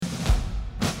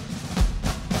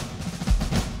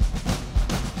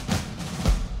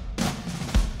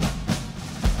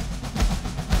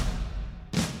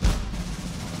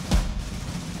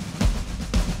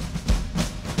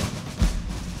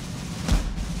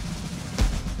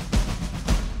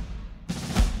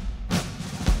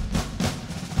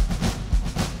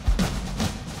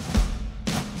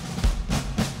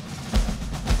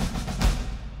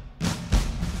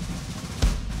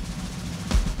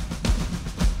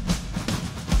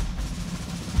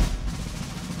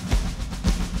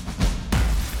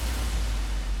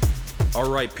All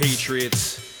right,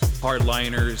 patriots,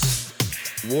 hardliners,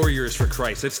 warriors for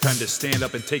Christ, it's time to stand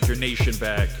up and take your nation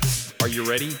back. Are you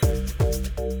ready?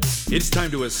 It's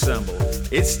time to assemble.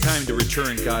 It's time to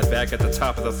return God back at the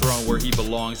top of the throne where he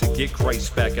belongs and get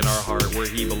Christ back in our heart where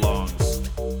he belongs.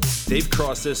 They've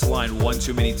crossed this line one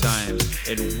too many times,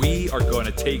 and we are going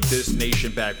to take this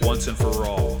nation back once and for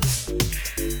all.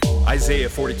 Isaiah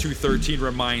 42:13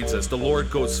 reminds us, the Lord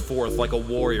goes forth like a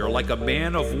warrior, like a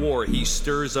man of war, he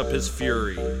stirs up his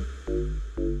fury.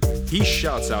 He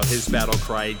shouts out his battle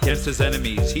cry against his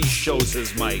enemies. He shows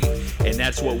his might. And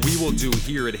that's what we will do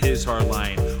here at his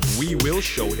hardline. We will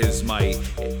show his might.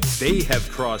 They have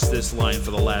crossed this line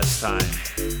for the last time.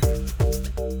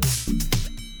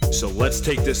 So let's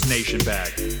take this nation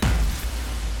back.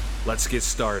 Let's get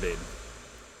started.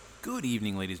 Good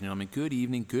evening, ladies and gentlemen. Good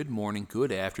evening, good morning,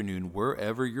 good afternoon,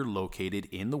 wherever you're located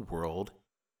in the world.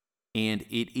 And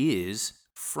it is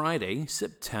Friday,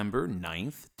 September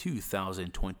 9th,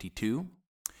 2022.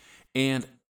 And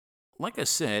like I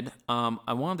said,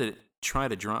 I wanted to try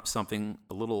to drop something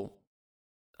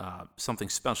something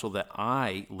special that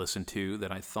I listened to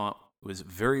that I thought was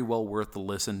very well worth the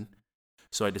listen.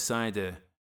 So I decided to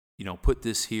put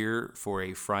this here for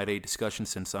a Friday discussion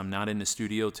since I'm not in the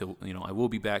studio till, I will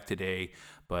be back today,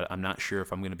 but I'm not sure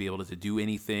if I'm going to be able to do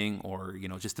anything or,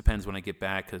 it just depends when I get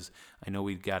back because I know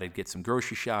we've got to get some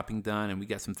grocery shopping done and we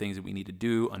got some things that we need to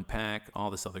do, unpack, all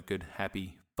this other good,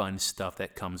 happy, fun stuff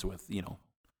that comes with,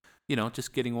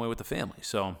 just getting away with the family.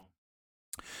 So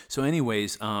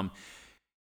anyways,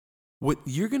 what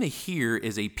you're going to hear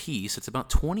is a piece. It's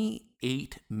about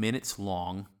 28 minutes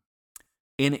long,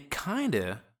 and it kind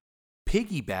of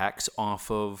piggybacks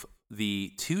off of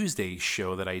the Tuesday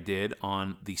show that I did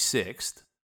on the 6th.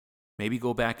 Maybe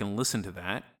go back and listen to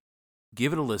that.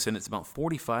 Give it a listen. It's about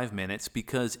 45 minutes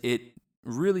because it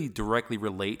really directly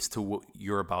relates to what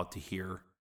you're about to hear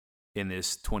in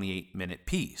this 28-minute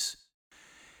piece.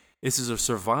 This is a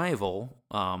survival.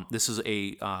 This is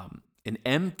an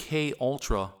MK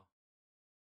Ultra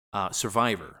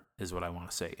survivor is what I want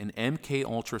to say. An MK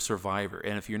Ultra survivor.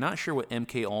 And if you're not sure what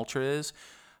MK Ultra is,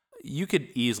 you could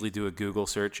easily do a Google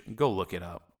search. Go look it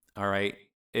up, all right?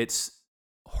 It's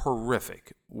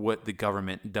horrific what the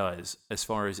government does as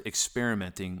far as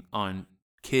experimenting on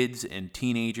kids and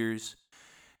teenagers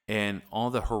and all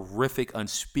the horrific,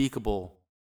 unspeakable,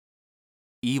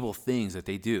 evil things that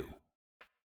they do.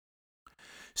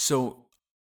 So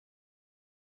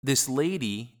this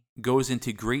lady goes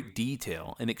into great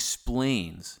detail and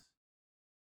explains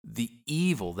the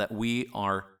evil that we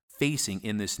are facing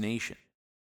in this nation.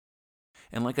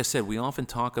 And like I said, we often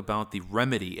talk about the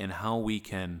remedy and how we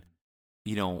can,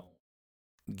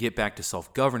 get back to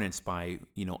self-governance by,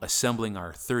 assembling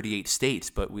our 38 states.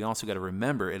 But we also got to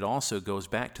remember it also goes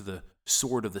back to the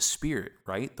sword of the Spirit,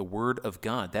 right? The Word of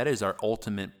God. That is our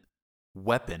ultimate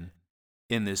weapon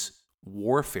in this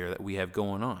warfare that we have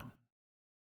going on.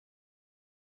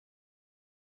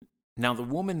 Now, the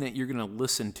woman that you're going to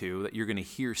listen to, that you're going to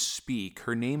hear speak,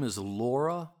 her name is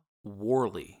Laura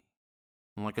Worley.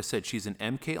 And like I said, she's an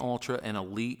MK Ultra and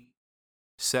elite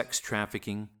sex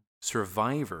trafficking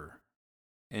survivor.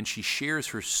 And she shares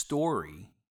her story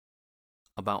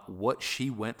about what she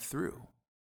went through,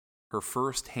 her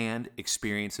firsthand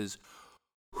experiences,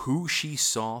 who she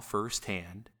saw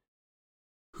firsthand,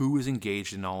 who was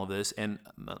engaged in all of this, and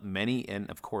and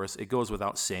of course, it goes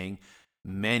without saying,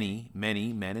 many men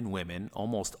and women,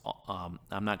 almost, I'm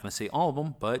not going to say all of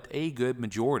them, but a good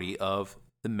majority of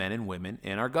the men and women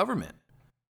in our government.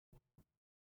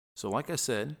 So like I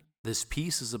said, this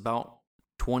piece is about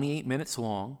 28 minutes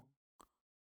long,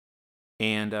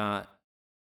 and I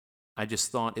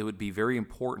just thought it would be very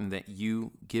important that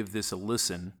you give this a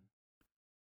listen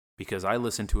because I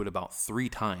listened to it about 3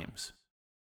 times.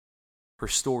 Her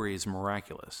story is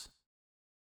miraculous.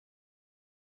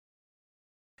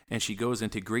 And she goes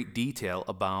into great detail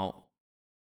about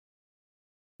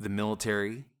the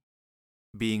military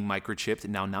being microchipped.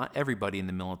 Now, not everybody in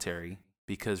the military,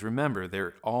 because remember,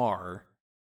 there are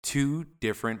 2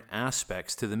 different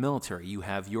aspects to the military. You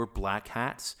have your black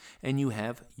hats and you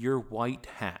have your white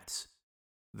hats.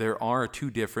 There are 2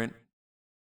 different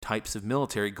types of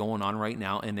military going on right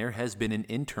now, and there has been an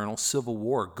internal civil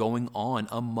war going on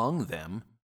among them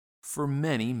for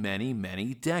many, many,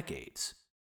 many decades.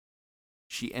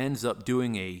 She ends up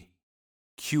doing a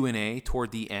Q&A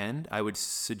toward the end. I would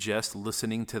suggest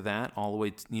listening to that all the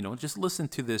way, just listen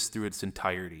to this through its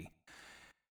entirety.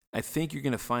 I think you're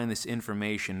going to find this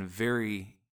information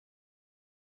very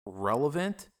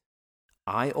relevant,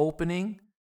 eye-opening,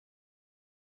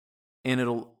 and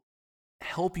it'll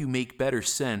help you make better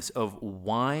sense of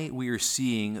why we are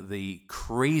seeing the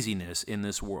craziness in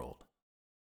this world.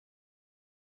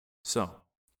 So,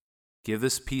 give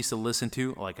this piece a listen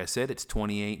to. Like I said, it's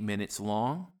 28 minutes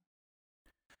long.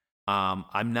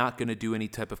 I'm not going to do any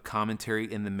type of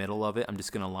commentary in the middle of it. I'm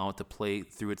just going to allow it to play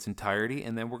through its entirety,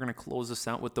 and then we're going to close this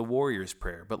out with the Warrior's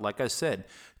Prayer. But like I said,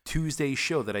 Tuesday's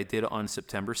show that I did on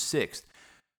September 6th,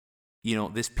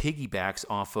 this piggybacks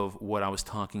off of what I was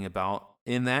talking about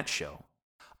in that show,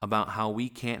 about how we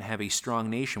can't have a strong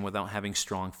nation without having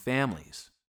strong families.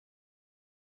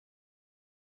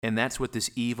 And that's what this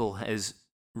evil has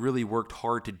really worked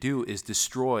hard to do, is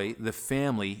destroy the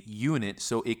family unit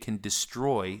so it can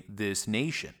destroy this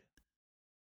nation.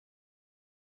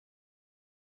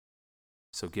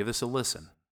 So give us a listen.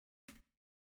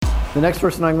 The next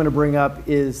person I'm going to bring up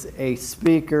is a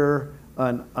speaker,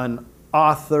 an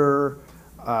author.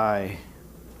 I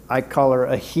call her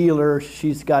a healer.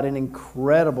 She's got an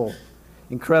incredible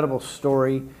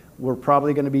story. We're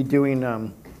probably going to be doing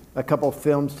a couple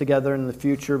films together in the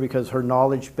future, because her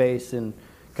knowledge base and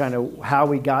kind of how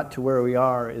we got to where we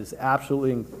are is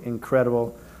absolutely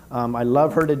incredible. I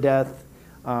love her to death.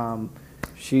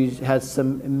 She has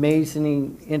some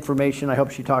amazing information. I hope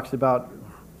she talks about,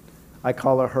 I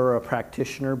call her a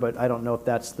practitioner, but I don't know if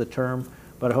that's the term,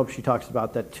 but I hope she talks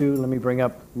about that too. Let me bring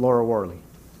up Laura Worley.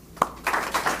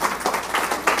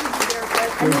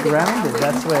 You're grounded.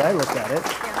 That's the way I look at it.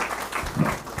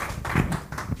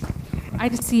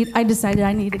 I decided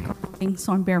I needed grounding,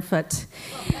 so I'm barefoot.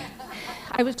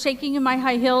 I was shaking in my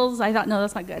high heels. I thought, no,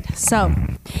 that's not good. So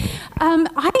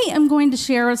I am going to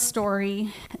share a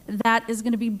story that is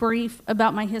going to be brief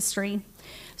about my history,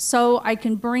 so I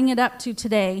can bring it up to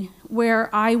today,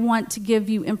 where I want to give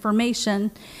you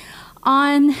information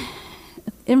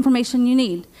you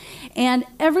need. And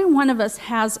every one of us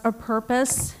has a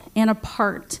purpose and a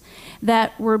part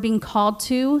that we're being called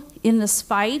to in this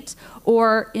fight,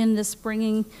 or in this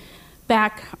bringing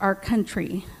back our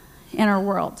country and our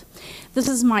world. This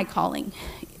is my calling.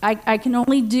 I can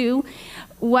only do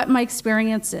what my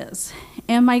experience is.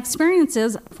 And my experience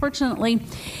is, fortunately,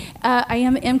 I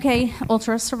am an MK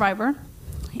Ultra survivor,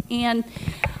 and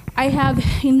I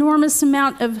have enormous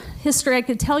amount of history I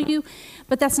could tell you,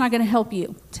 but that's not going to help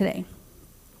you today.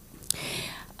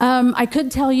 I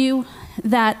could tell you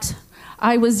that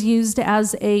I was used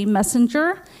as a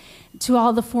messenger to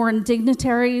all the foreign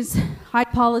dignitaries, high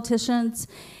politicians,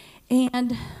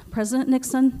 and President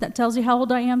Nixon. That tells you how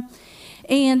old I am.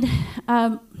 And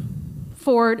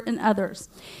Ford and others.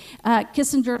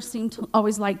 Kissinger seemed to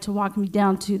always like to walk me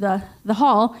down to the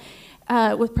hall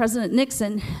with President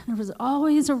Nixon. There was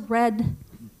always a red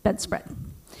bedspread.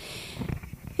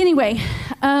 Anyway,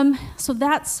 so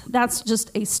that's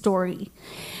just a story.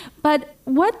 But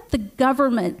what the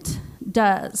government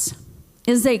does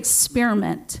is they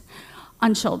experiment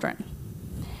on children,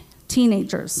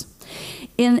 teenagers,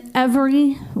 in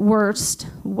every worst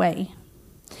way.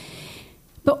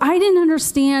 But I didn't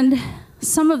understand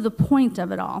some of the point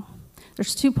of it all.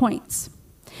 There's 2 points.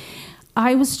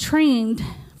 I was trained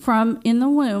from in the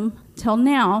womb till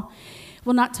now,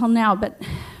 well, not till now, but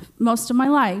most of my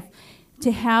life,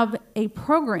 to have a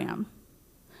program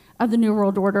of the New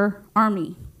World Order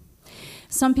Army.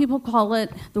 Some people call it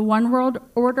the One World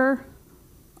Order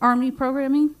Army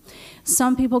programming.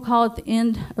 Some people call it the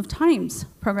End of Times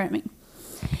programming.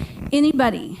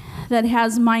 Anybody that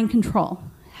has mind control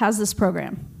has this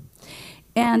program.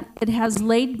 And it has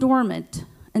laid dormant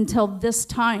until this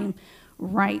time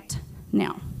right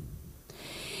now.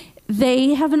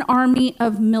 They have an army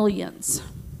of millions.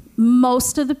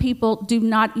 Most of the people do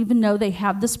not even know they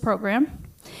have this program.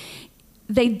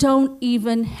 They don't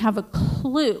even have a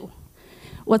clue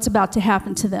what's about to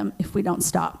happen to them if we don't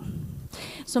stop.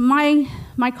 So my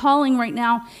calling right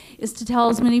now is to tell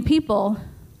as many people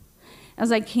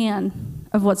as I can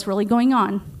of what's really going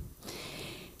on.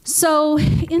 So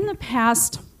in the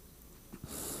past,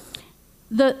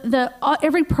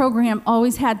 every program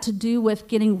always had to do with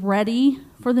getting ready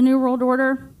for the New World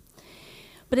Order,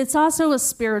 but it's also a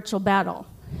spiritual battle.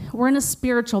 We're in a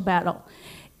spiritual battle.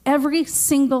 Every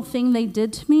single thing they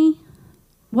did to me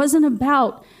wasn't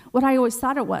about what I always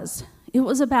thought it was. It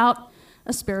was about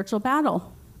a spiritual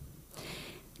battle.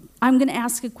 I'm going to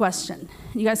ask a question.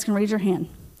 You guys can raise your hand.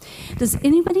 Does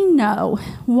anybody know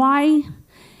why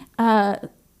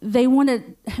they want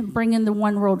to bring in the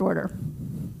One World Order?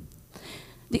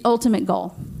 The ultimate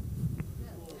goal.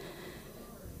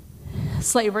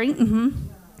 Slavery.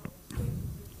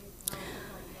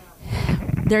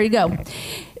 There you go.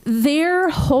 Their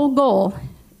whole goal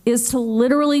is to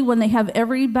literally, when they have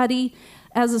everybody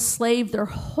as a slave, their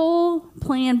whole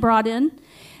plan brought in,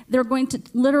 They're going to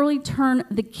literally turn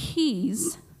the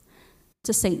keys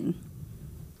to Satan.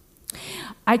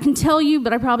 I can tell you,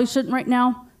 but I probably shouldn't right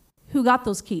now, who got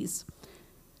those keys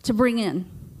to bring in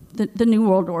the New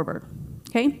World Order,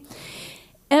 okay?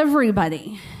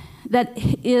 Everybody that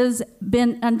is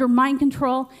been under mind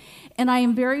control, and I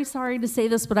am very sorry to say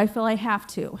this, but I feel I have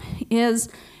to, is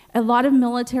a lot of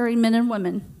military men and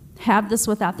women have this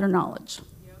without their knowledge.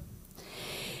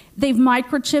 They've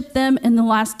microchipped them in the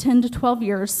last 10 to 12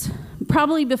 years,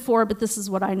 probably before, but this is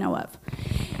what I know of.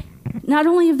 Not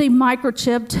only have they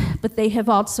microchipped, but they have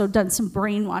also done some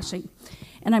brainwashing.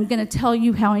 And I'm going to tell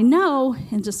you how I know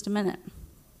in just a minute.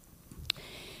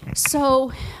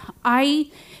 So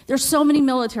there's so many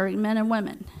military men and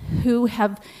women who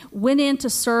have went in to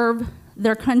serve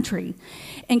their country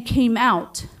and came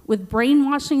out with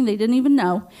brainwashing they didn't even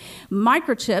know,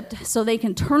 microchipped so they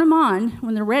can turn them on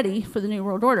when they're ready for the New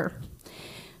World Order.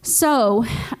 So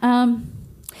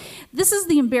this is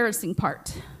the embarrassing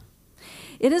part.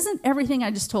 It isn't everything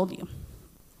I just told you.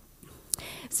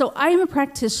 So I am a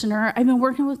practitioner. I've been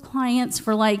working with clients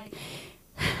for like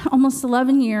almost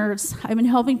 11 years. I've been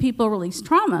helping people release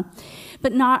trauma,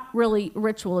 but not really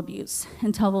ritual abuse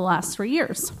until the last 3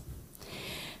 years.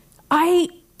 I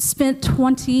spent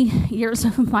 20 years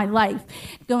of my life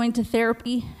going to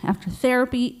therapy after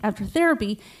therapy after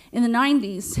therapy in the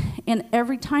 90s, and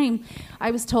every time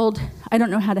I was told, I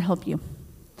don't know how to help you.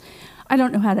 I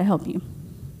don't know how to help you.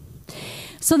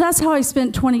 So that's how I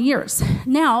spent 20 years.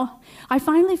 Now, I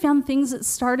finally found things that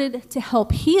started to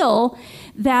help heal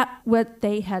what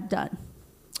they had done.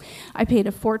 I paid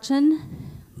a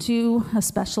fortune to a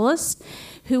specialist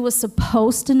who was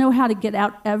supposed to know how to get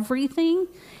out everything.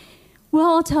 Well,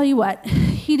 I'll tell you what,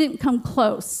 he didn't come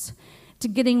close to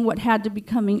getting what had to be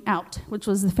coming out, which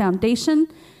was the foundation,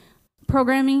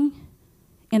 programming,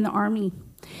 and the Army.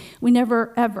 We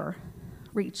never, ever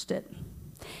reached it.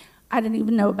 I didn't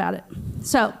even know about it.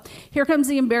 So here comes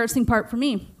the embarrassing part for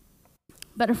me.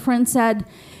 But a friend said,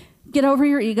 get over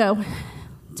your ego,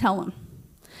 tell him.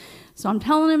 So I'm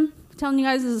telling you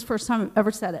guys, this is the first time I've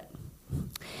ever said it.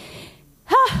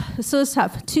 So it's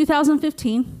tough.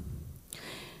 2015,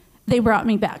 they brought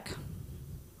me back.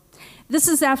 This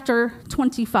is after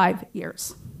 25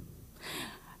 years.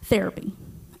 Therapy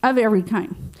of every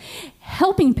kind.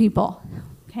 Helping people,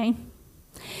 okay?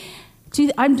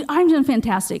 I'm doing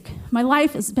fantastic. My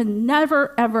life has been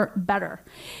never, ever better.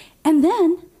 And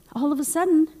then, all of a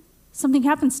sudden, something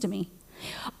happens to me.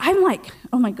 I'm like,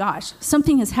 oh my gosh,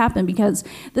 something has happened because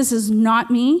this is not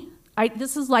me.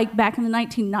 This is like back in the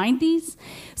 1990s.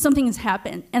 Something has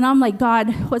happened. And I'm like,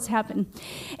 God, what's happened?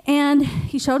 And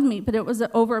he showed me, but it was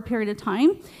over a period of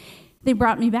time. They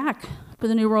brought me back for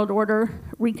the New World Order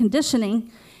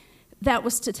reconditioning that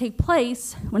was to take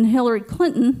place when Hillary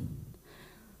Clinton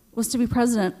was to be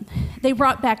president. They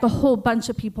brought back a whole bunch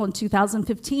of people in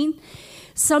 2015.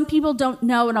 Some people don't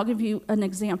know, and I'll give you an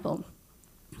example.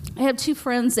 I have two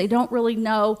friends. They don't really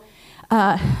know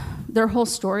their whole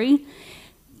story,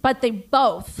 but they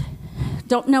both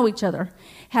don't know each other,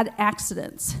 had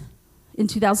accidents in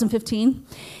 2015.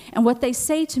 And what they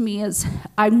say to me is,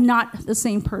 I'm not the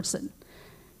same person.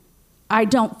 I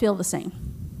don't feel the same.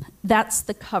 That's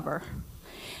the cover.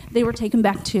 They were taken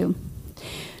back too.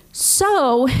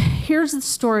 So here's the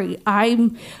story.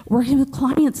 I'm working with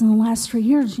clients in the last 3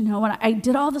 years, and I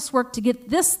did all this work to get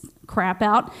this crap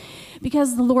out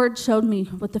because the Lord showed me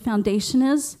what the foundation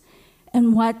is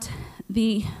and what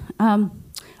the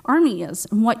Army is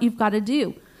and what you've got to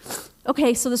do.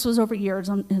 Okay, so this was over years.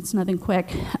 It's nothing quick.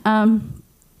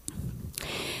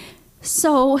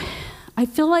 So I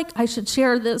feel like I should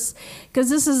share this because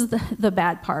this is the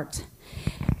bad part.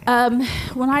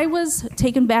 When I was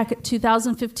taken back in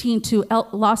 2015 to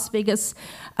Las Vegas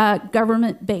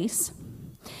government base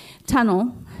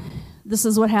tunnel, this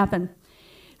is what happened.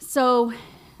 So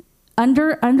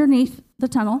underneath the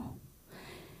tunnel,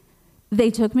 they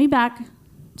took me back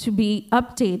to be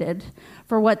updated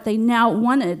for what they now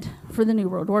wanted for the New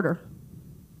World Order.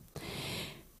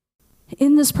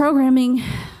 In this programming,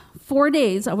 4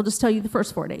 days, I will just tell you the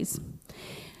first 4 days,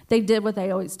 they did what they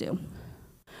always do.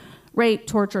 Rape,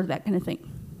 torture, that kind of thing.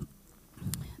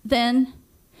 Then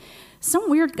some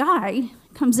weird guy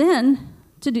comes in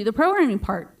to do the programming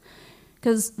part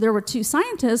because there were two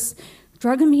scientists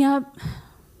drugging me up,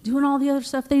 doing all the other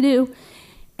stuff they do.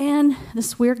 And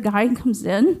this weird guy comes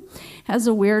in, has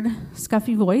a weird,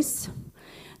 scuffy voice.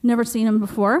 Never seen him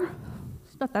before.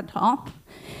 He's about that tall.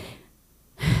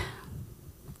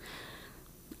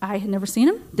 I had never seen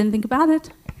him, didn't think about it.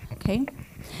 Okay.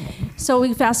 So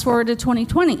we fast forward to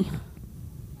 2020.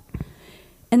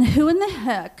 And who in the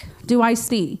heck do I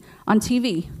see on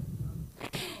TV?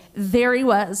 there he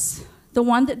was, the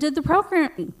one that did the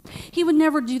programming. He would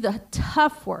never do the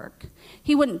tough work.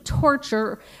 He wouldn't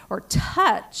torture or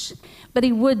touch, but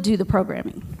he would do the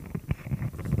programming.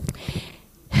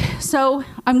 So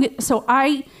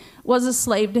I was a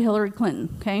slave to Hillary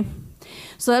Clinton, okay?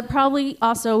 So that probably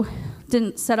also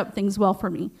didn't set up things well for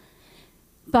me.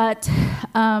 But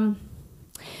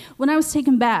when I was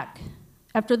taken back,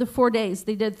 after the 4 days,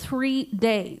 they did 3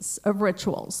 days of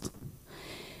rituals.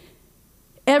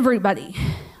 Everybody,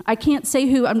 I can't say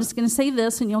who, I'm just going to say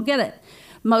this and you'll get it.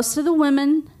 Most of the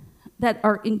women that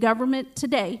are in government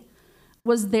today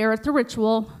was there at the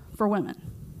ritual for women.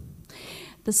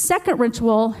 The second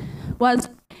ritual was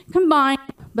combined,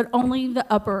 but only the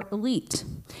upper elite.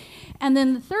 And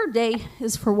then the third day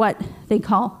is for what they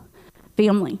call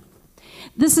family.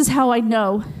 This is how I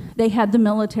know they had the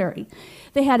military.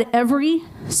 They had every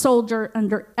soldier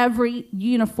under every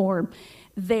uniform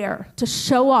there to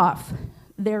show off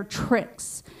their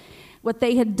tricks, what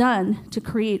they had done to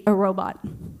create a robot.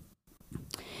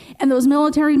 And those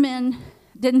military men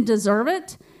didn't deserve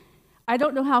it. I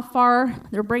don't know how far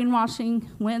their brainwashing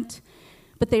went,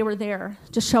 but they were there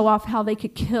to show off how they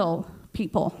could kill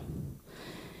people.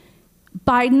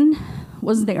 Biden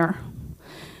was there.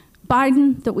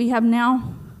 Biden that we have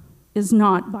now is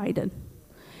not Biden.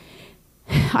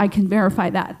 I can verify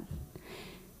that.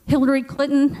 Hillary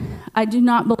Clinton, I do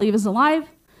not believe is alive.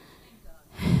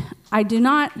 I do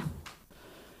not.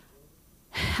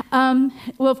 Well,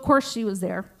 of course she was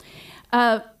there.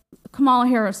 Kamala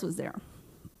Harris was there.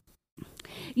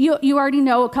 You already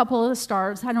know a couple of the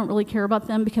stars. I don't really care about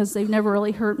them because they've never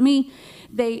really hurt me.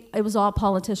 It was all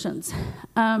politicians.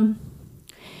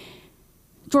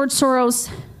 George Soros,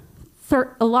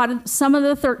 some of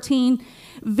the 13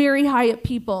 very high up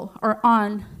people are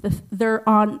on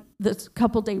the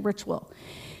couple day ritual.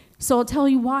 So I'll tell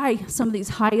you why some of these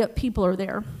high up people are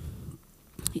there.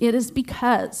 It is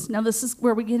because, now this is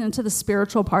where we get into the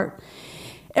spiritual part.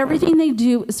 Everything they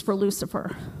do is for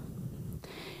Lucifer.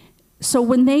 So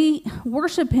when they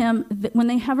worship him, when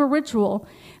they have a ritual,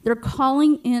 they're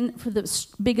calling in for the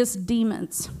biggest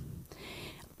demons.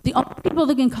 The only people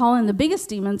that can call in the biggest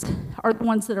demons are the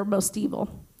ones that are most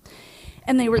evil.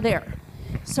 And they were there.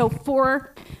 So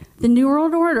for the New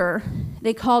World Order,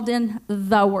 they called in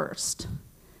the worst,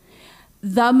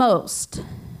 the most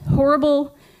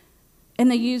horrible, and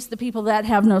they used the people that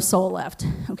have no soul left,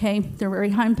 okay? They're very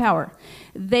high in power.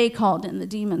 They called in the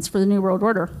demons for the New World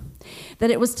Order,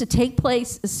 that it was to take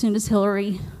place as soon as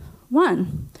Hillary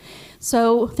won.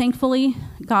 So thankfully,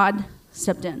 God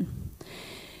stepped in.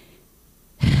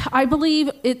 I believe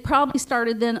it probably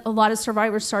started then, a lot of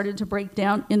survivors started to break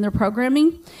down in their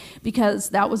programming because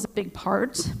that was a big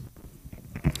part.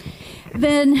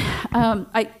 Then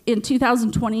in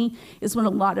 2020 is when a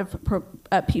lot of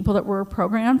people that were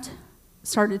programmed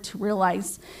started to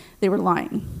realize they were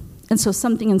lying. And so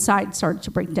something inside started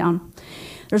to break down.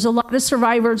 There's a lot of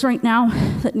survivors right now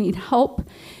that need help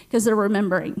because they're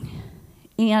remembering.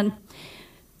 And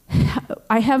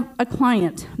I have a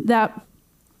client that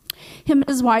him and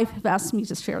his wife have asked me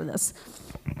to share this.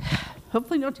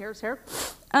 Hopefully no tears here.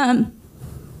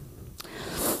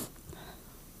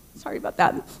 Sorry about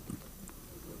that.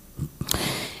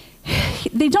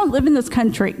 They don't live in this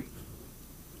country.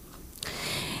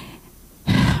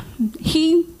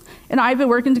 He and I have been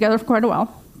working together for quite a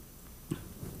while.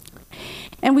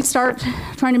 And we start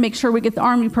trying to make sure we get the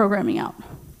Army programming out.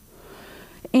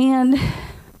 And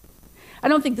I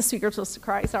don't think the speaker's supposed to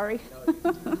cry, sorry.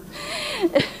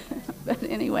 But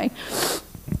anyway.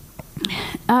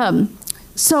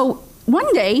 So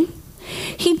one day,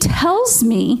 he tells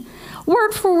me,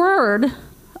 word for word,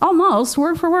 almost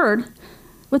word for word,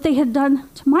 what they had done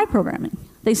to my programming.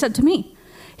 They said to me,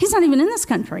 he's not even in this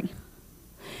country.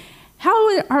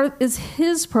 How is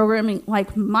his programming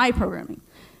like my programming?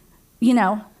 You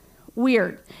know,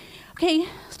 weird. Okay,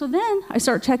 so then I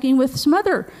start checking with some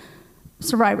other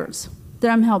survivors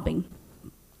that I'm helping.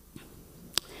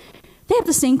 They have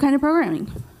the same kind of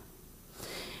programming.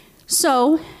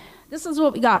 So this is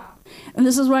what we got. And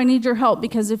this is where I need your help,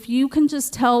 because if you can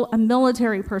just tell a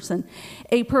military person,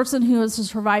 a person who is a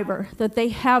survivor, that they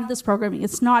have this programming,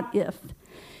 it's not if.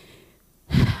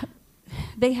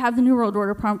 They have the New World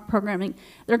Order programming,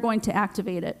 they're going to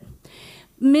activate it.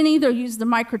 Many, they'll use the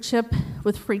microchip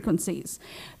with frequencies.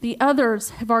 The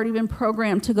others have already been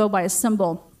programmed to go by a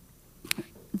symbol.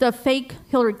 The fake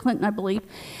Hillary Clinton, I believe,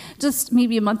 just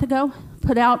maybe a month ago,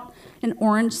 put out an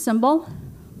orange symbol.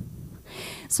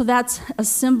 So that's a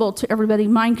symbol to everybody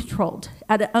mind controlled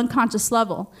at an unconscious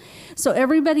level. So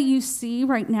everybody you see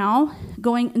right now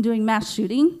going and doing mass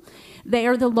shooting, they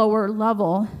are the lower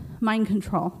level mind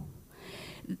control.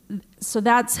 So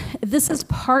this is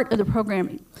part of the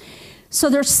programming. So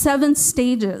there's 7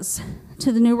 stages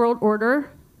to the New World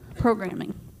Order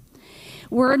programming.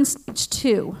 We're in stage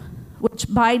 2, which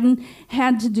Biden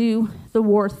had to do the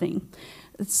war thing.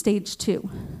 It's stage 2.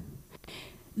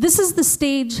 This is the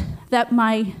stage that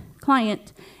my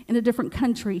client in a different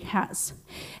country has.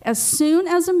 As soon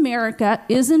as America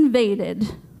is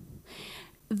invaded,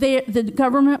 the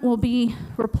government will be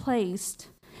replaced.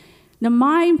 Now,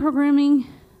 my programming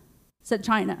said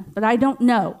China, but I don't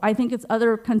know. I think it's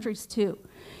other countries too.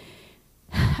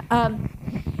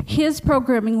 His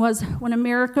programming was, when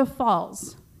America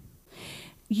falls,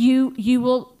 you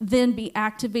will then be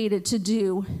activated to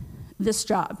do this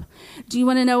job. Do you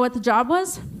want to know what the job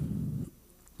was?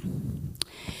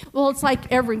 Well, it's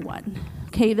like everyone,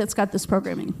 okay, that's got this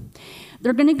programming.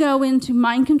 They're going to go into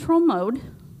mind control mode.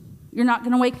 You're not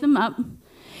going to wake them up.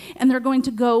 And they're going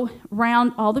to go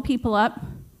round all the people up,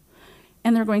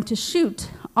 and they're going to shoot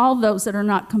all those that are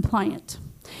not compliant.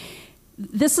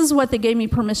 This is what they gave me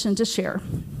permission to share.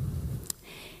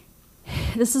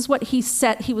 This is what he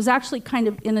said. He was actually kind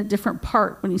of in a different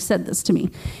part when he said this to me.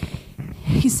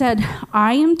 He said,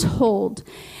 I am told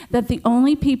that the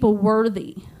only people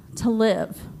worthy to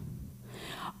live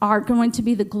are going to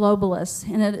be the globalists,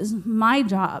 and it is my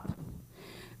job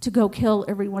to go kill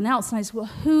everyone else. And I said, well,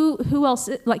 who else,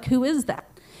 who is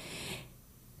that?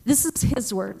 This is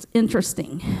his words.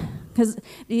 Interesting, because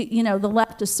the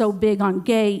left is so big on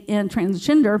gay and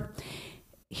transgender.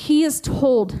 He is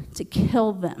told to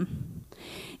kill them.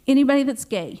 Anybody that's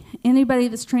gay, anybody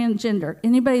that's transgender,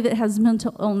 anybody that has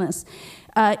mental illness,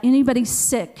 anybody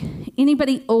sick,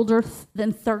 anybody older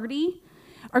than 30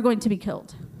 are going to be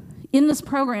killed in this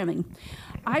programming.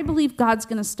 I believe God's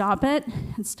going to stop it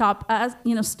and stop us,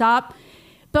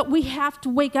 but we have to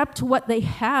wake up to what they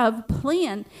have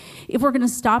planned if we're going to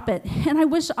stop it. And I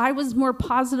wish I was more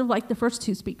positive like the first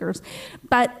 2 speakers,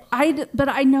 but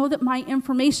I know that my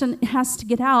information has to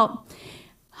get out.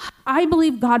 I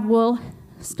believe God will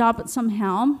stop it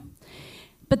somehow,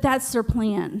 but that's their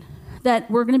plan,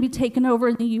 that we're going to be taken over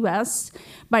in the U.S.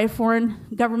 by a foreign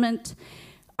government.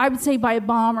 I would say by a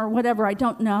bomb or whatever, I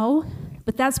don't know,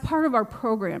 but that's part of our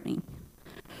programming.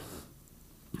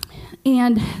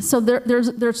 And so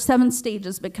there's 7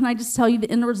 stages, but can I just tell you the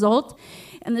end result?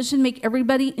 And this should make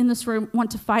everybody in this room want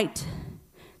to fight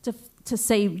to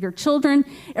save your children,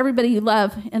 everybody you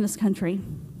love in this country.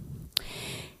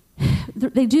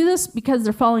 They do this because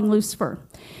they're following Lucifer.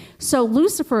 So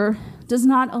Lucifer does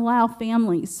not allow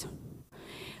families.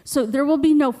 So there will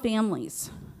be no families.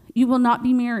 You will not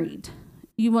be married.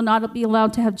 You will not be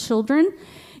allowed to have children.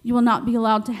 You will not be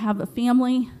allowed to have a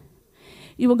family.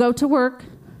 You will go to work.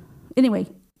 Anyway,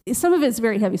 some of it is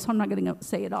very heavy, so I'm not going to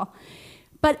say it all.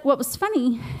 But what was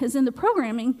funny is in the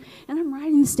programming, and I'm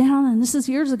writing this down, and this is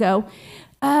years ago,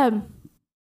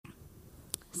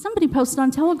 somebody posted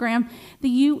on Telegram the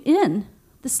UN,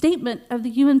 the statement of the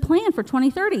UN plan for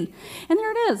 2030. And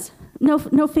there it is.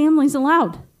 No families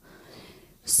allowed.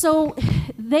 So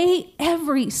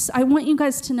I want you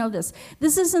guys to know this.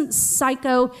 This isn't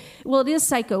psycho. Well, it is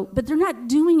psycho, but they're not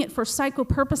doing it for psycho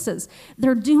purposes.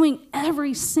 They're doing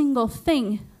every single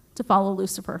thing to follow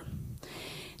Lucifer,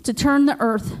 to turn the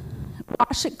earth,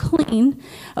 wash it clean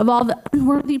of all the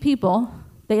unworthy people.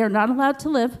 They are not allowed to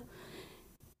live,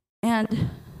 and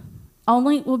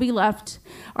only will be left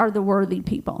are the worthy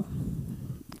people.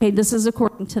 Okay, this is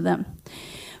according to them.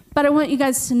 But I want you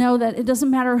guys to know that it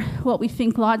doesn't matter what we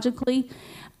think logically.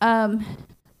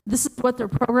 This is what they're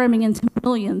programming into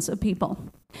millions of people.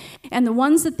 And the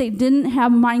ones that they didn't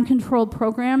have mind control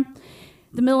program,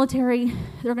 the military,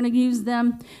 they're going to use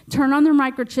them, turn on their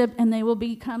microchip, and they will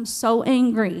become so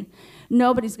angry.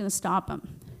 Nobody's going to stop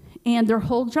them. And their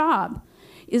whole job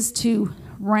is to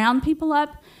round people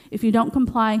up. If you don't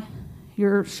comply,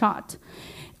 you're shot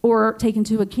or taken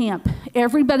to a camp.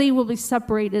 Everybody will be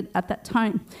separated at that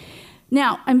time.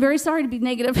 Now, I'm very sorry to be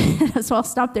negative, so I'll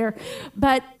stop there,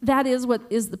 but that is what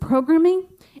is the programming,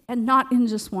 and not in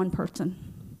just one person.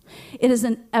 It is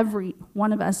in every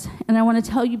one of us. And I want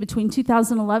to tell you, between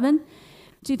 2011,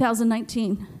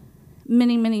 2019,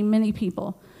 many, many, many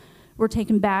people were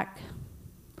taken back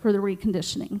for the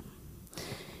reconditioning.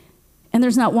 And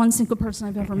there's not one single person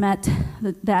I've ever met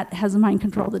that has a mind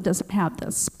control that doesn't have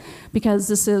this, because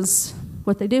this is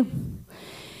what they do.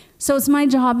 So it's my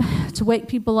job to wake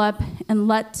people up and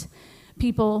let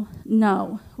people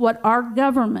know what our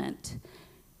government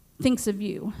thinks of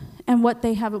you and what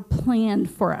they have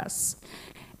planned for us.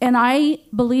 And I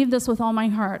believe this with all my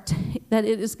heart, that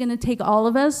it is going to take all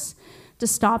of us to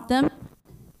stop them.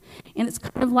 And it's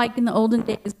kind of like in the olden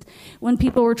days when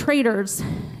people were traitors,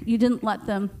 you didn't let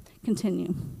them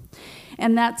continue.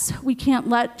 And we can't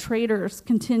let traitors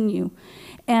continue.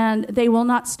 And they will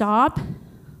not stop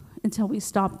until we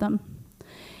stop them.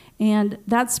 And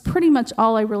that's pretty much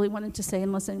all I really wanted to say,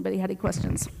 unless anybody had any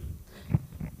questions. So you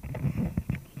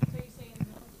say in the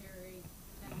military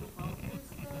that follows this,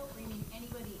 though, or you mean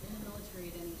anybody in the military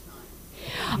at any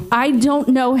time? I don't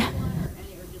know. Or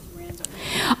just random?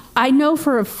 I know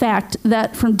for a fact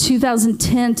that from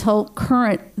 2010 till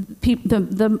current,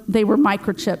 they were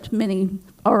microchipped. Many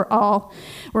or all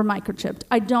were microchipped.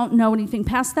 I don't know anything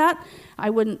past that.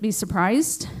 I wouldn't be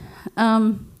surprised.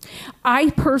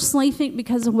 I personally think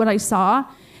because of what I saw,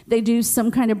 they do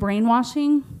some kind of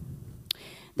brainwashing.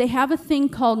 They have a thing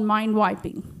called mind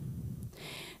wiping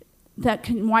that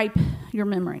can wipe your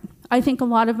memory. I think a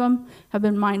lot of them have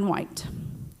been mind wiped.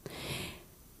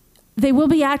 They will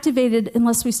be activated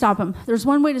unless we stop them. There's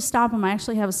one way to stop them. I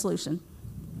actually have a solution.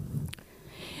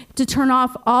 To turn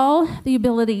off all the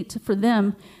ability for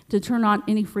them to turn on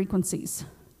any frequencies.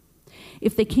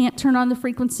 If they can't turn on the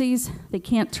frequencies, they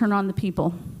can't turn on the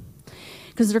people,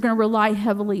 because they're going to rely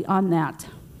heavily on that.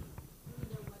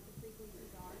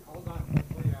 Hold on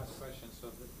before you ask questions so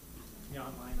that the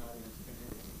online audience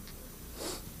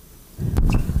can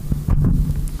hear.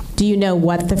 Do you know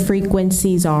what the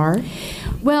frequencies are?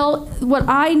 Well, what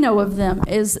I know of them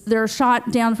is they're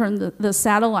shot down from the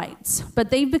satellites,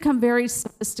 but they've become very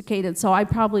sophisticated, so I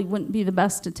probably wouldn't be the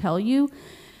best to tell you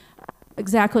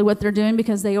exactly what they're doing,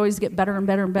 because they always get better and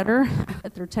better and better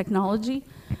at their technology.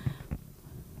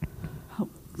 Oh,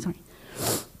 sorry.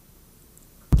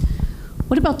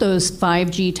 What about those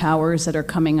 5G towers that are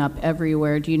coming up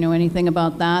everywhere? Do you know anything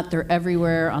about that? They're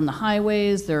everywhere on the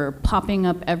highways. They're popping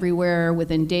up everywhere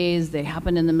within days. They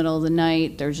happen in the middle of the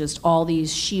night. There's just all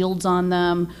these shields on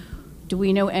them. Do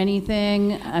we know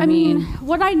anything? I mean,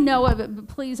 what I know of it, but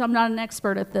please, I'm not an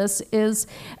expert at this, is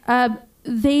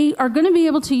they are going to be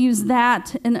able to use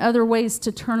that and other ways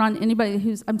to turn on anybody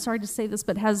who's, I'm sorry to say this,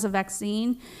 but has a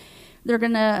vaccine. They're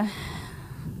going to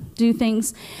do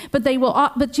things, but they will.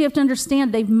 But you have to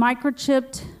understand, they've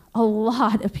microchipped a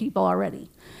lot of people already,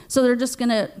 so they're just going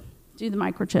to do the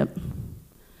microchip.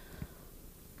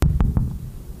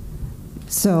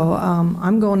 So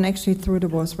I'm going actually through the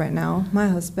divorce right now. My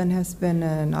husband has been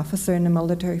an officer in the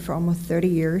military for almost 30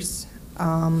 years.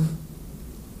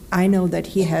 I know that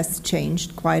he has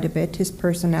changed quite a bit, his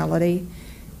personality.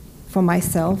 For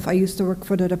myself, I used to work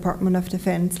for the Department of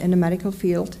Defense in the medical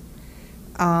field.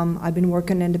 I've been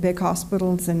working in the big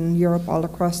hospitals in Europe, all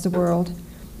across the world.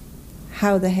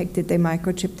 How the heck did they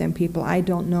microchip them people? I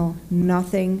don't know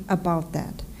nothing about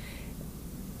that.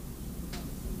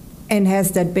 And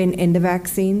has that been in the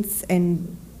vaccines?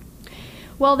 And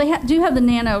well, they do have the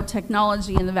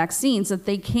nanotechnology in the vaccines that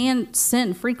they can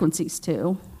send frequencies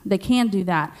to. They can do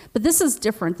that. But this is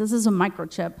different. This is a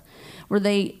microchip where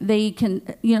they can,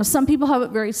 some people have it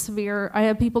very severe. I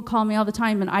have people call me all the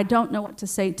time, and I don't know what to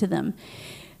say to them.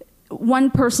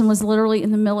 One person was literally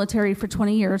in the military for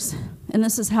 20 years, and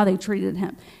this is how they treated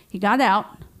him. He got out.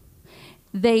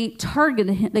 They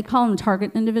targeted him. They call them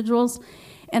target individuals,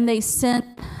 and they sent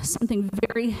something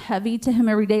very heavy to him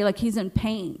every day, like he's in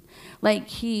pain. Like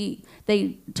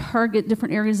they target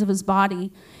different areas of his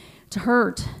body to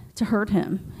hurt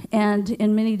him, and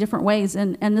in many different ways.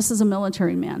 And this is a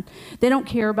military man. They don't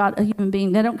care about a human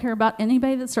being. They don't care about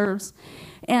anybody that serves,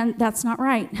 and that's not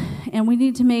right. And we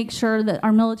need to make sure that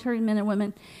our military men and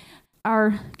women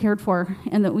are cared for,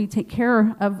 and that we take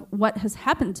care of what has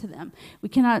happened to them. We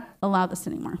cannot allow this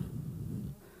anymore.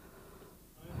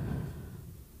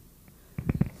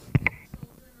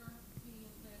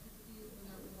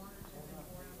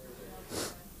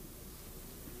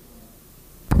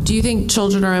 Do you think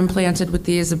children are implanted with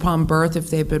these upon birth if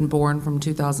they've been born from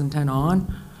 2010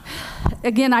 on?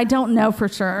 Again, I don't know for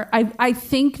sure. I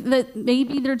think that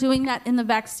maybe they're doing that in the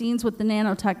vaccines with the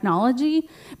nanotechnology,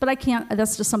 but I can't.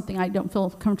 That's just something I don't feel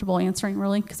comfortable answering,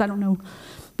 really, because I don't know.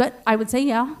 But I would say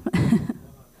yeah.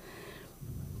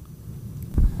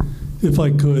 If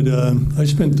I could, I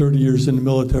spent 30 years in the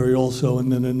military also,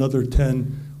 and then another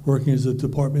 10 working as a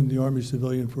Department of the Army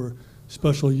civilian for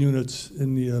special units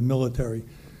in the military.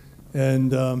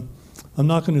 And I'm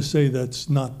not going to say that's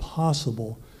not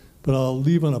possible, but I'll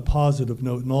leave on a positive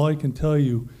note. And all I can tell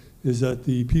you is that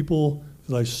the people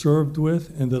that I served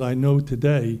with and that I know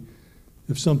today,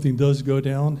 if something does go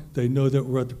down, they know that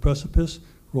we're at the precipice,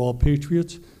 we're all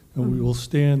patriots, and we will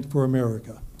stand for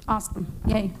America. Awesome.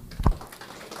 Yay.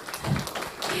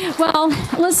 Well,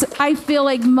 listen, I feel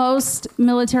like most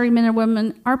military men and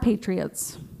women are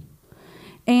patriots.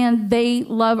 And they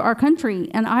love our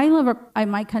country. And I love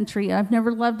my country. I've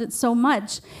never loved it so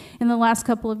much in the last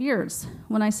couple of years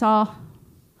when I saw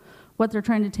what they're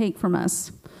trying to take from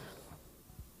us.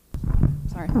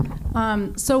 Sorry.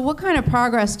 So what kind of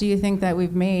progress do you think that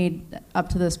we've made up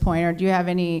to this point, or do you have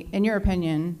any, in your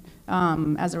opinion,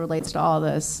 as it relates to all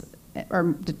this,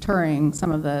 or deterring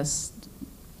some of this?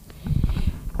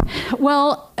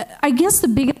 Well, I guess the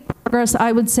biggest progress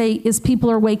I would say is people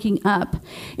are waking up.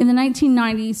 In the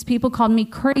 1990s, people called me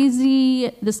crazy.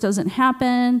 This doesn't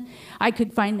happen. I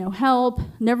could find no help.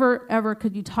 Never, ever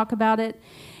could you talk about it.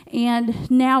 And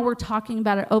now we're talking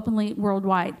about it openly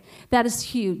worldwide. That is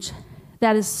huge.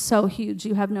 That is so huge.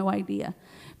 You have no idea.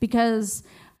 Because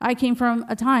I came from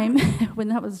a time when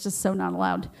that was just so not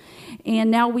allowed.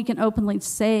 And now we can openly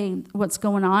say what's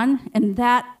going on, and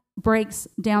that breaks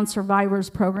down survivors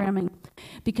programming,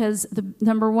 because the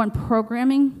number one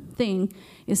programming thing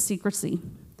is secrecy.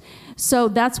 So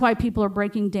that's why people are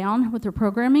breaking down with their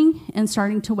programming and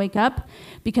starting to wake up,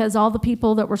 because all the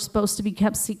people that were supposed to be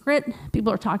kept secret,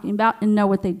 people are talking about and know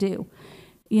what they do,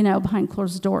 behind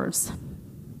closed doors.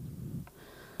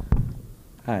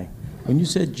 Hi. When you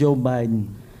said Joe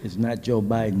Biden is not Joe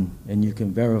Biden, and you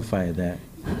can verify that,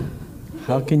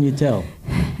 how can you tell?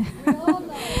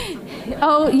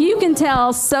 Oh, you can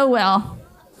tell so well.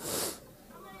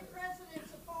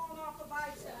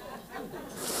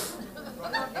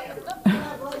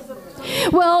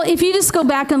 Well, if you just go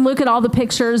back and look at all the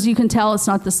pictures, you can tell it's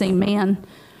not the same man.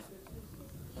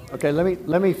 Okay,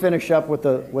 let me finish up with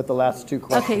the last two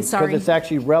questions. Okay, sorry. Because it's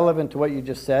actually relevant to what you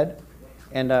just said,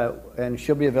 and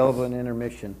she'll be available in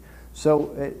intermission.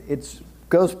 So it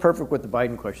goes perfect with the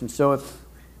Biden question. So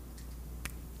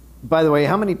by the way,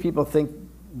 how many people think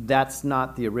that's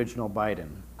not the original Biden?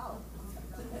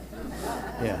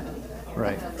 Yeah,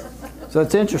 right. So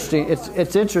it's interesting.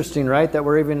 It's interesting, right, that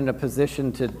we're even in a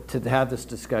position to have this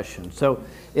discussion. So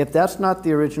if that's not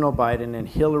the original Biden and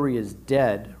Hillary is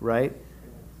dead, right,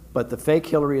 but the fake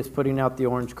Hillary is putting out the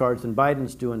orange cards and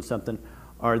Biden's doing something,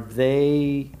 are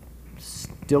they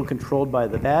still controlled by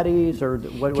the baddies, or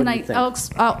what do you think?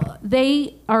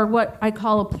 They are what I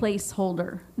call a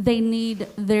placeholder. They need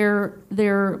their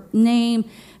name,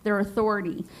 their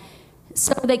authority.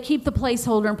 So they keep the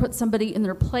placeholder and put somebody in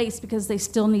their place because they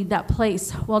still need that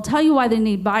place. Well, I'll tell you why they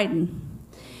need Biden.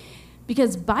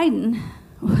 Because Biden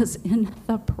was in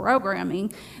the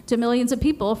programming to millions of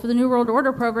people for the New World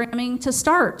Order programming to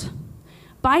start.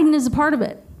 Biden is a part of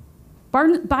it.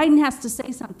 Biden has to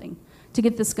say something to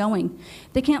get this going.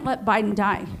 They can't let Biden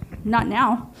die. Not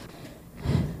now.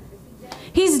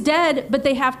 He's dead, but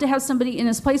they have to have somebody in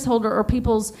his placeholder or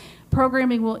people's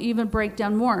programming will even break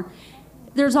down more.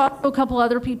 There's also a couple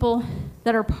other people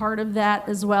that are part of that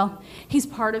as well. He's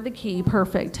part of the key,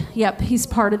 perfect. Yep, he's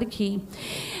part of the key,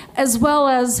 as well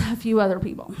as a few other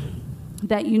people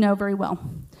that you know very well.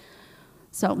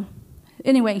 So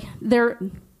anyway,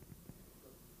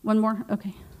 one more?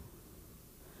 Okay.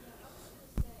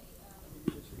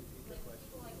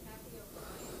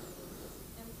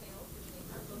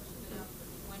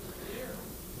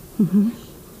 Mm-hmm.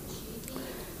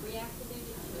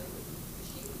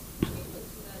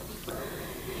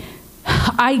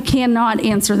 I cannot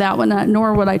answer that one,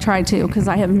 nor would I try to, because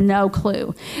I have no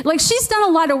clue. Like, she's done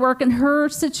a lot of work, and her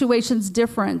situation's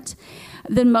different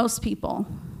than most people.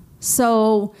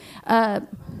 So, I'm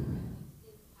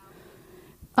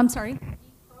sorry?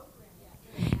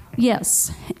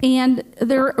 Yes, and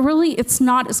it's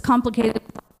not as complicated as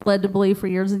I've led to believe for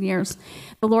years and years.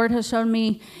 The Lord has shown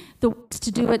me the ways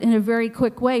to do it in a very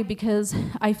quick way, because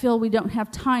I feel we don't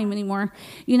have time anymore.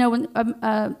 When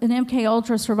an MK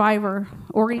Ultra survivor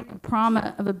or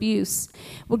trauma of abuse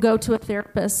would go to a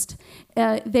therapist,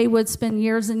 they would spend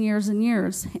years and years and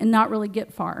years and not really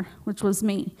get far, which was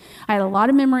me. I had a lot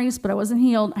of memories, but I wasn't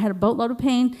healed. I had a boatload of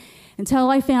pain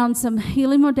until I found some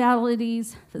healing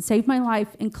modalities that saved my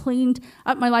life and cleaned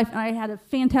up my life, and I had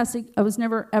I was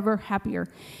never, ever happier.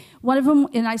 One of them,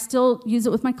 and I still use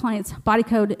it with my clients, body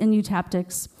code and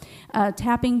eutaptics.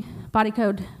 Tapping body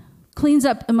code cleans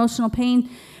up emotional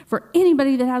pain for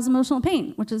anybody that has emotional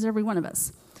pain, which is every one of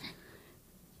us.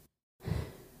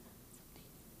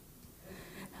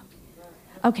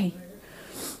 Okay.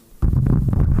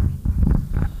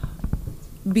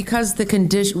 Because the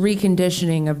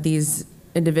reconditioning of these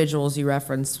individuals you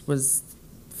referenced was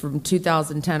from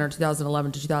 2010 or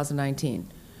 2011 to 2019.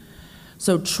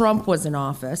 So Trump was in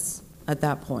office at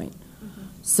that point. Mm-hmm.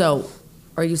 So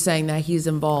are you saying that he's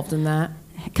involved in that?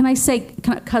 Can I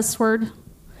cuss word?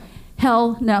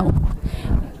 Hell no.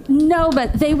 No,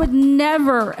 but they would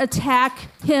never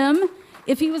attack him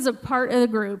if he was a part of the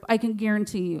group. I can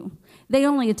guarantee you. They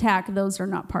only attack those who are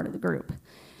not part of the group.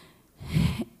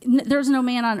 there's no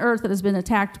man on earth that has been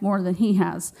attacked more than he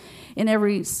has in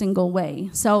every single way.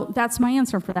 So that's my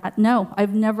answer for that. No,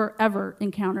 I've never, ever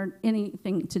encountered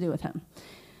anything to do with him.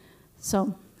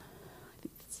 So,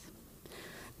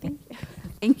 thank you.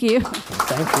 Thank you.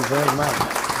 Thank you very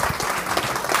much.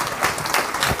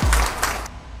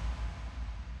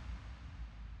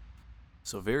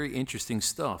 So very interesting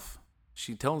stuff.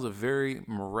 She tells a very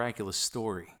miraculous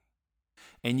story.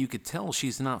 And you could tell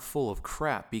she's not full of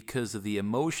crap because of the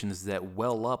emotions that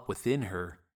well up within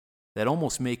her that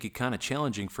almost make it kind of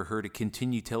challenging for her to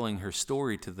continue telling her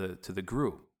story to the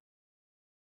group.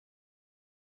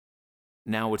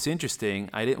 Now, what's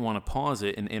interesting, I didn't want to pause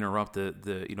it and interrupt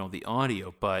the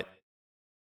audio, but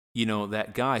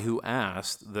that guy who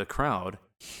asked the crowd,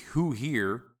 who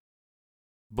here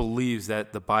believes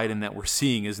that the Biden that we're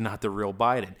seeing is not the real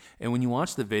Biden? And when you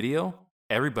watch the video,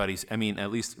 at least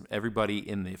everybody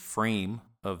in the frame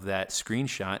of that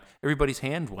screenshot, everybody's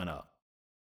hand went up.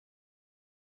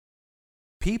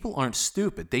 People aren't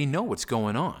stupid. They know what's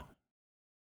going on.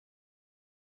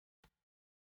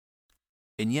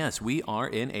 And yes, we are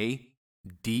in a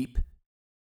deep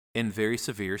and very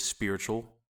severe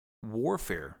spiritual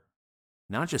warfare.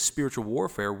 Not just spiritual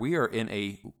warfare, we are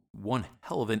in one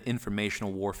hell of an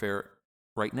informational warfare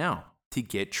right now to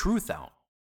get truth out.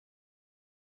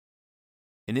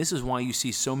 And this is why you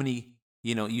see so many,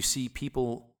 you see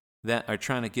people that are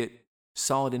trying to get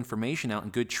solid information out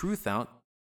and good truth out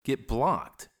get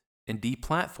blocked and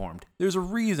deplatformed. There's a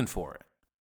reason for it.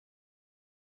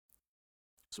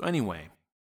 So anyway,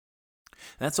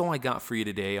 that's all I got for you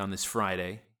today on this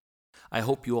Friday. I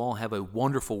hope you all have a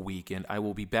wonderful weekend. I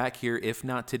will be back here, if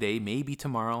not today, maybe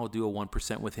tomorrow. I'll do a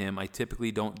 1% with him. I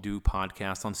typically don't do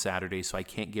podcasts on Saturday, so I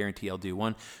can't guarantee I'll do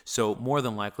one. So more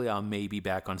than likely, I may be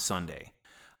back on Sunday.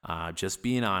 Just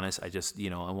being honest, I just,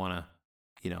 I want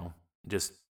to,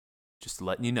 just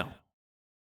letting you know.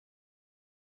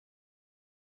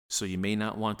 So you may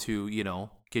not want to,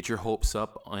 get your hopes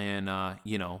up and,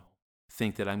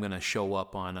 think that I'm going to show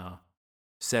up on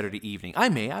Saturday evening. I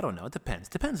don't know. It depends.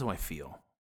 Depends on how I feel.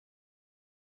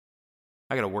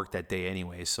 I got to work that day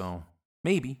anyway, so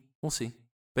maybe. We'll see.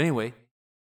 But anyway,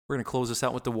 we're going to close this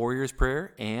out with the Warrior's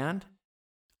Prayer, and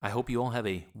I hope you all have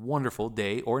a wonderful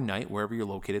day or night wherever you're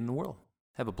located in the world.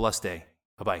 Have a blessed day.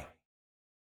 Bye-bye.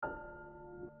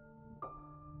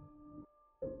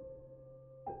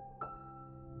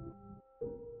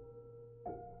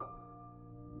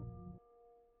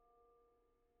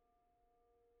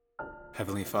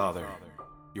 Heavenly Father,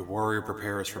 your warrior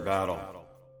prepares for battle.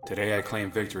 Today I claim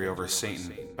victory over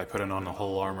Satan by putting on the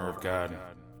whole armor of God.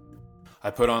 I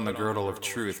put on the girdle of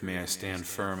truth. May I stand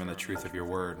firm in the truth of your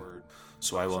word,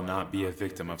 so I will not be a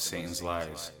victim of Satan's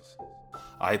lies.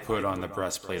 I put on the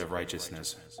breastplate of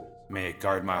righteousness. May it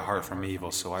guard my heart from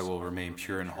evil, so I will remain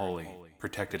pure and holy,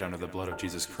 protected under the blood of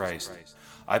Jesus Christ.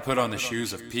 I put on the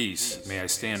shoes of peace. May I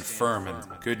stand firm in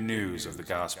good news of the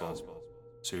gospel,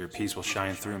 so your peace will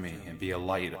shine through me and be a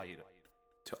light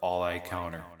to all I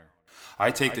encounter. I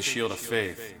take the shield of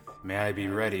faith. May I be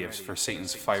ready for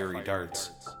Satan's fiery darts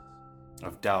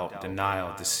of doubt,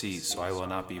 denial, deceit, so I will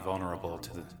not be vulnerable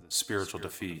to the spiritual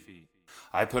defeat.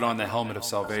 I put on the helmet of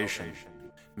salvation.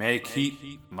 May I keep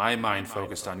my mind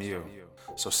focused on you,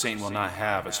 so Satan will not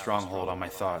have a stronghold on my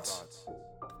thoughts.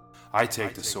 I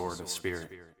take the sword of Spirit.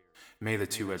 May the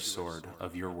two-edged sword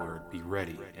of your word be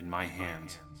ready in my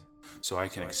hands, so I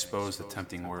can expose the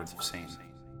tempting words of Satan.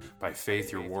 By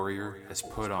faith, your warrior has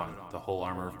put on the whole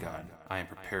armor of God. I am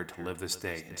prepared to live this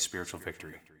day in spiritual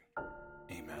victory.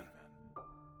 Amen.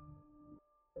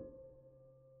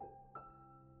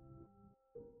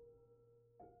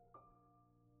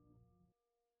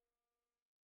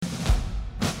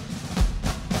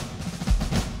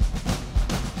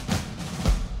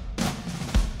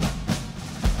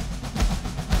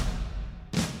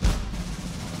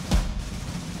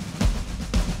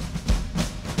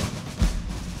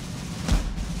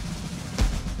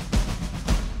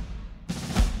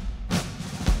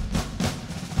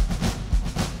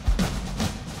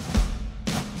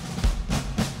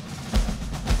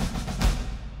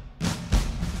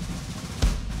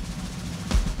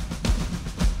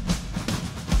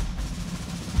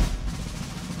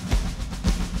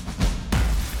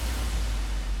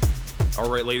 All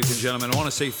right, ladies and gentlemen, I want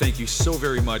to say thank you so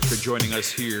very much for joining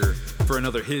us here for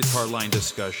another His Hardline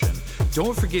discussion.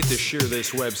 Don't forget to share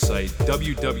this website,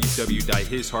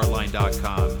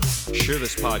 www.hishardline.com. Share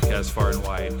this podcast far and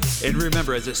wide. And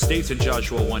remember, as it states in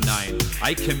Joshua 1:9,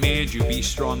 I command you, be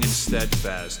strong and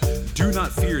steadfast. Do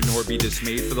not fear nor be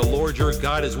dismayed, for the Lord your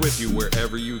God is with you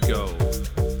wherever you go.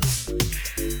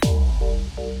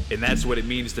 And that's what it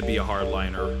means to be a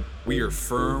hardliner. We are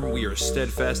firm, we are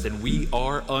steadfast, and we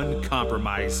are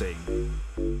uncompromising.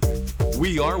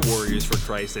 We are warriors for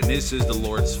Christ, and this is the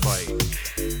Lord's fight.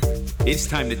 It's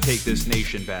time to take this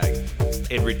nation back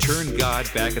and return God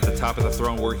back at the top of the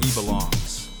throne where he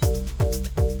belongs.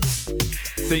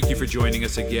 Thank you for joining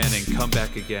us again, and come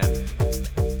back again.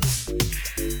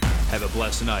 Have a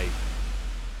blessed night.